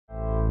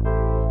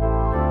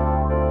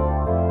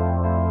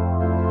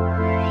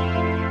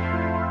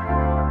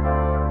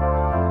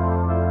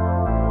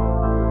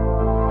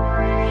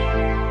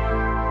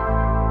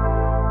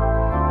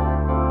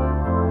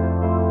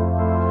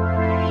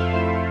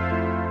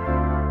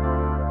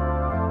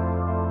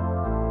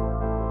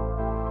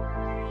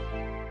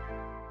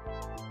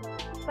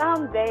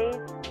Some days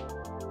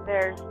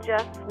there's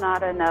just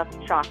not enough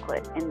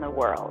chocolate in the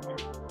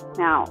world.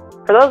 Now,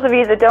 for those of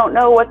you that don't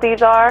know what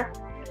these are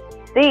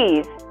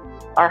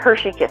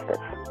Hershey Kisses.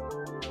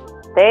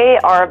 They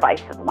are a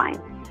vice of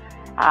mine.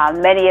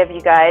 Many of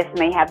you guys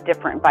may have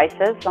different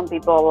vices. Some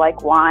people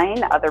like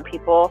wine. Other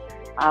people,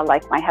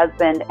 like my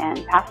husband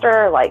and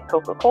pastor, like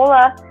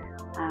Coca-Cola.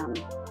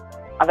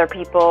 Other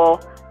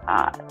people,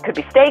 could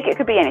be steak, it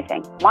could be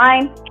anything.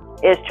 Mine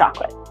is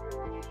chocolate.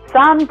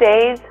 Some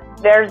days,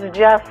 there's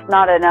just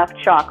not enough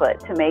chocolate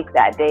to make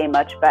that day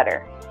much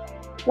better.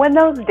 When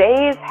those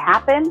days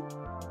happen,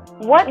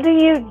 what do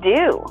you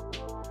do?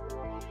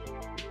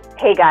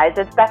 Hey guys,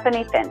 it's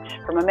Bethany Finch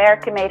from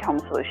American Made Home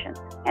Solutions.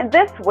 And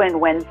this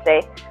Win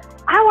Wednesday,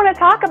 I want to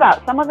talk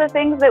about some of the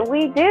things that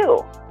we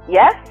do.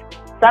 Yes,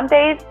 some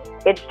days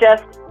it's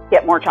just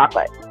get more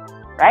chocolate,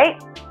 right?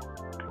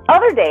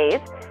 Other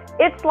days,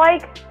 it's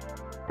like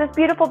this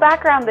beautiful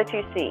background that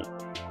you see.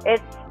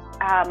 It's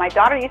my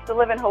daughter used to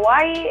live in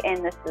Hawaii,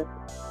 and this is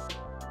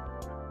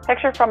a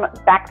picture from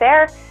back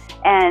there.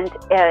 And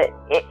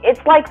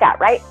it's like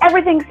that, right?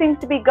 Everything seems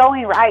to be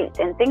going right,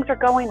 and things are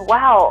going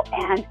well,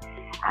 and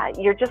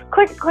you're just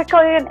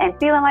clicking and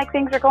feeling like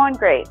things are going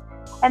great.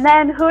 And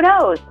then who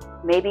knows?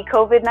 Maybe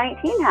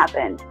COVID-19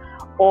 happened,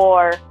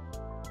 or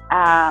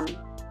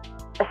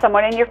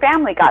someone in your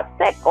family got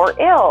sick or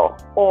ill,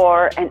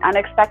 or an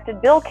unexpected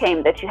bill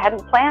came that you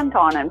hadn't planned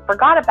on and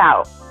forgot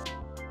about.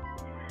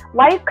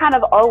 Life kind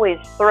of always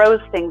throws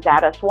things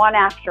at us one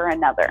after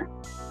another.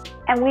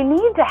 And we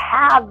need to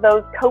have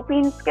those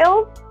coping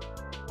skills.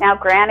 Now,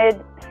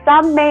 granted,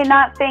 some may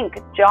not think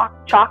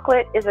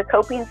chocolate is a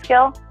coping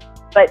skill,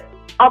 but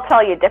I'll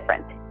tell you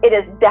different. It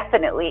is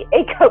definitely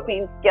a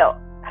coping skill.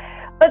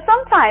 But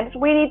sometimes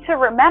we need to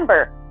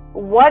remember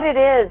what it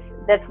is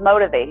that's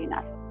motivating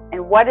us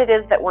and what it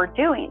is that we're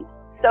doing.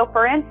 So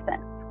for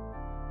instance,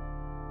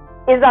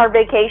 is our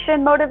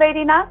vacation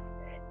motivating us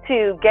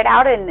to get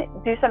out and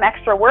do some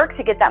extra work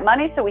to get that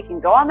money so we can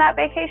go on that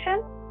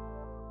vacation?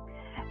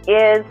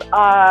 Is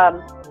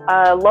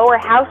a lower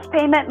house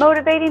payment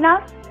motivating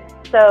us?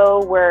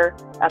 So we're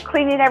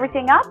cleaning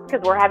everything up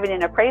because we're having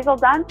an appraisal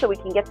done so we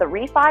can get the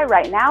refi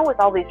right now with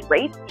all these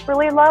rates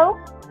really low?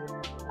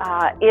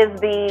 Is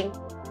the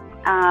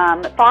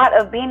thought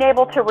of being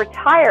able to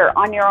retire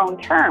on your own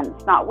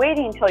terms, not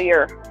waiting until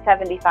you're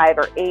 75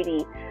 or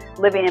 80,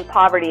 living in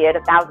poverty at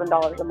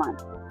 $1,000 a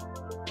month?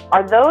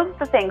 Are those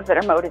the things that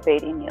are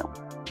motivating you?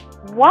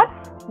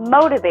 What's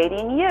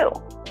motivating you?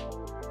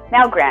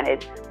 Now,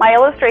 granted, my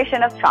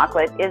illustration of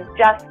chocolate is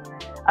just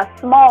a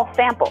small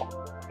sample.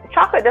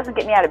 Chocolate doesn't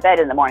get me out of bed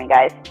in the morning,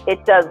 guys.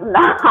 It does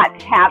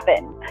not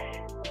happen.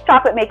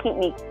 Chocolate may keep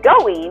me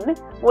going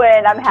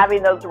when I'm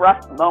having those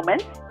rough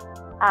moments,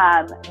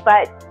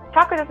 but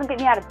chocolate doesn't get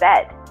me out of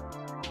bed.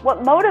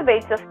 What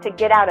motivates us to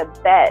get out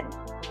of bed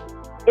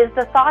is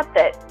the thought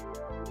that,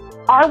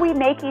 are we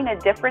making a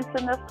difference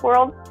in this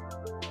world?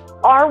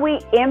 Are we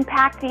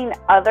impacting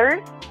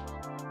others,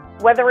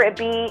 whether it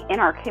be in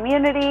our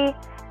community,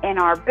 in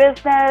our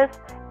business,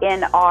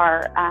 in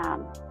our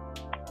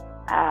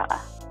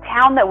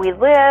town that we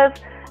live,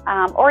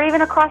 or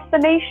even across the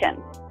nation?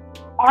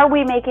 Are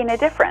we making a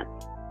difference?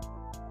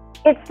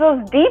 It's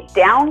those deep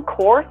down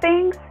core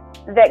things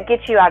that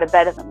get you out of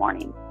bed in the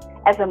morning.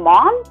 As a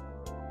mom,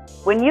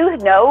 when you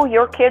know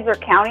your kids are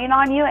counting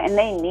on you and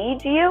they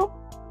need you,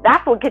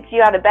 that's what gets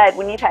you out of bed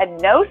when you've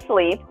had no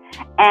sleep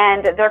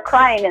and they're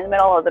crying in the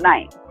middle of the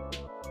night.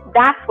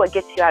 That's what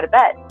gets you out of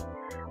bed.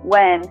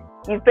 When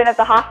you've been at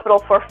the hospital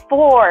for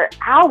 4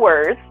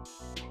 hours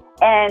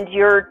and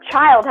your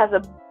child has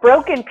a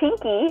broken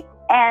pinky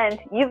and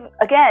you've,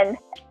 again,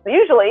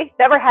 usually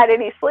never had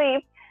any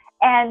sleep,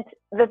 and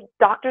the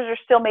doctors are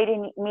still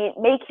making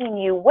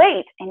you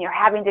wait, and you're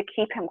having to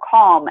keep him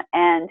calm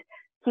and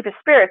keep his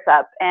spirits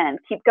up and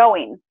keep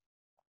going.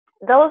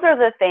 Those are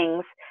the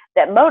things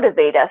that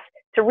motivate us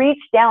to reach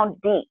down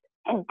deep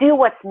and do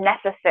what's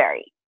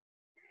necessary.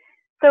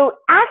 So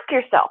ask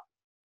yourself,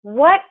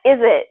 what is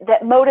it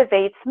that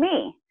motivates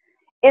me?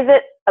 Is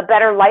it a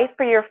better life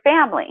for your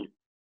family?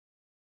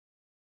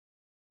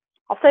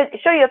 I'll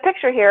show you a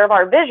picture here of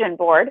our vision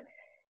board.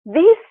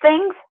 These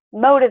things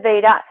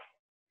motivate us.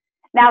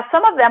 Now,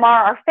 some of them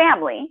are our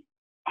family,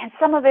 and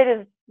some of it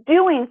is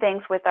doing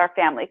things with our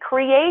family,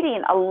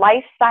 creating a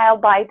lifestyle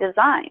by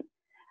design.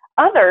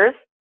 Others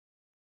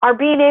are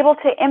being able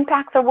to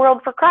impact the world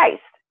for Christ.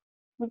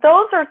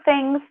 Those are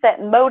things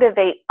that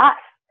motivate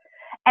us,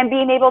 and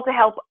being able to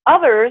help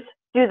others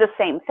do the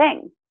same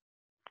thing.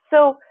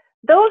 So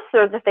those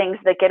are the things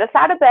that get us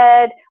out of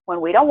bed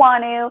when we don't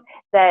want to,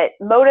 that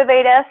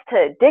motivate us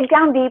to dig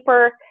down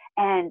deeper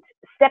and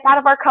step out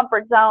of our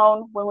comfort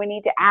zone when we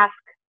need to ask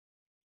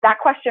that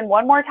question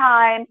one more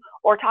time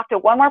or talk to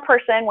one more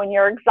person when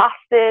you're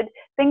exhausted,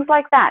 things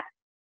like that.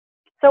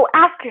 So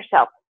ask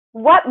yourself,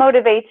 what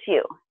motivates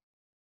you?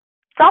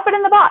 Drop it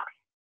in the box.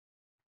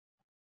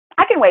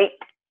 I can wait.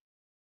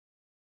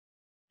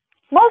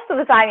 Most of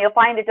the time you'll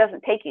find it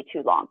doesn't take you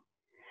too long.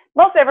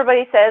 Most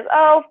everybody says,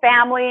 oh,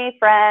 family,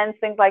 friends,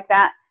 things like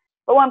that.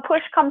 But when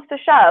push comes to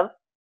shove,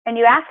 and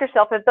you ask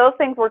yourself, if those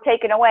things were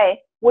taken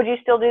away, would you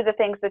still do the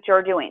things that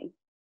you're doing?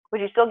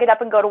 Would you still get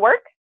up and go to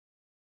work?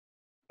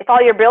 If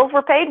all your bills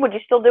were paid, would you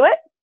still do it?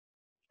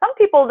 Some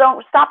people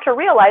don't stop to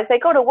realize they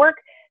go to work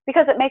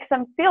because it makes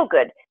them feel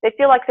good. They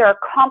feel like they're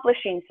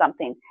accomplishing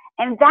something.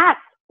 And that's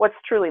what's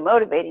truly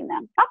motivating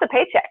them, not the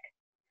paycheck.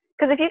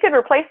 Because if you could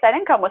replace that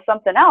income with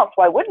something else,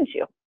 why wouldn't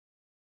you?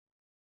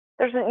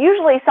 There's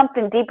usually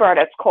something deeper at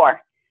its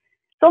core.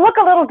 So look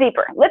a little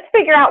deeper. Let's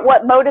figure out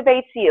what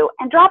motivates you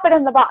and drop it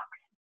in the box.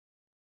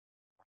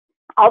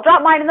 I'll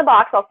drop mine in the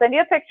box. I'll send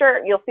you a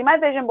picture. You'll see my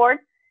vision board.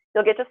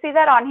 You'll get to see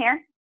that on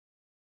here.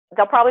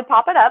 They'll probably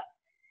pop it up,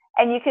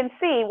 and you can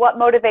see what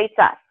motivates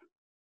us.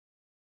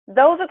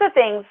 Those are the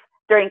things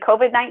during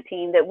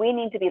COVID-19 that we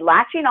need to be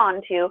latching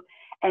on to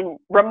and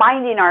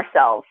reminding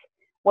ourselves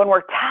when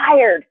we're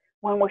tired,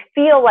 when we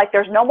feel like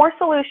there's no more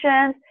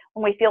solutions,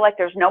 when we feel like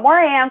there's no more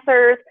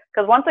answers,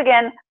 because once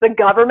again, the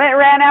government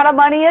ran out of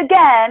money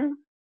again.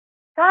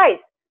 Guys,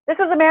 this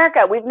is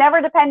America. We've never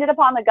depended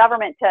upon the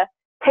government to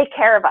take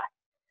care of us.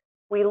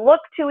 We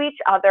look to each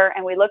other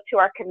and we look to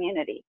our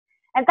community.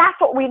 And that's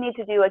what we need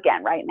to do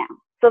again right now.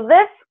 So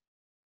this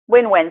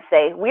Win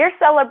Wednesday, we're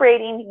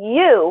celebrating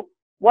you,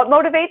 what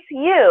motivates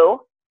you,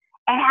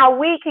 and how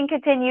we can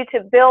continue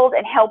to build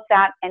and help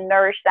that and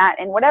nourish that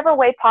in whatever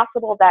way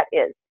possible that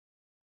is.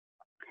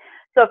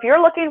 So if you're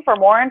looking for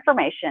more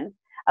information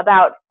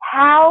about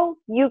how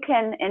you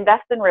can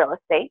invest in real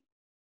estate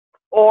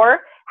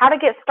or how to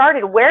get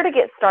started, where to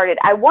get started,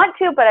 I want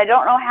to, but I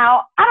don't know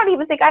how. I don't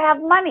even think I have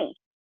money.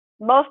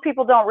 Most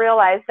people don't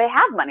realize they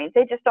have money.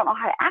 They just don't know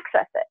how to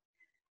access it.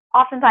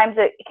 Oftentimes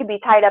it can be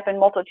tied up in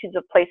multitudes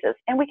of places,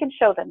 and we can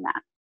show them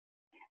that.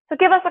 So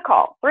give us a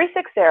call,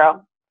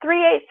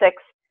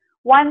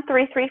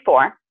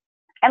 360-386-1334,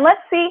 and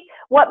let's see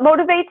what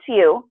motivates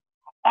you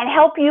and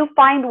help you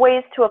find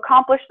ways to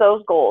accomplish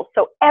those goals.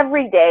 So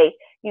every day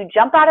you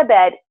jump out of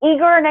bed,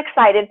 eager and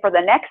excited for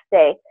the next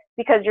day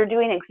because you're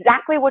doing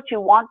exactly what you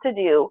want to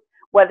do,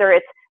 whether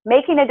it's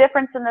making a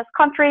difference in this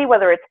country,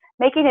 whether it's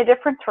making a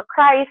difference for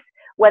Christ,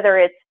 whether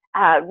it's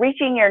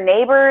reaching your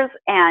neighbors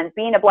and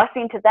being a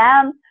blessing to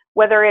them,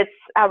 whether it's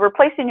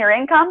replacing your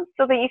income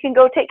so that you can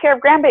go take care of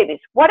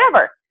grandbabies,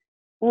 whatever.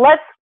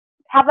 Let's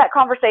have that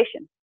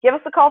conversation. Give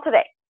us a call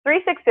today,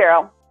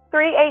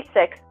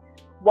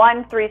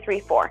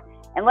 360-386-1334.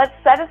 And let's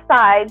set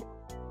aside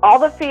all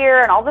the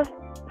fear and all the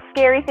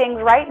scary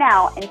things right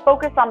now and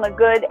focus on the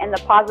good and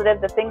the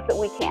positive, the things that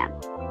we can.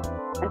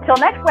 Until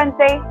next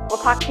Wednesday,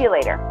 we'll talk to you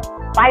later.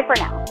 Bye for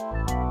now.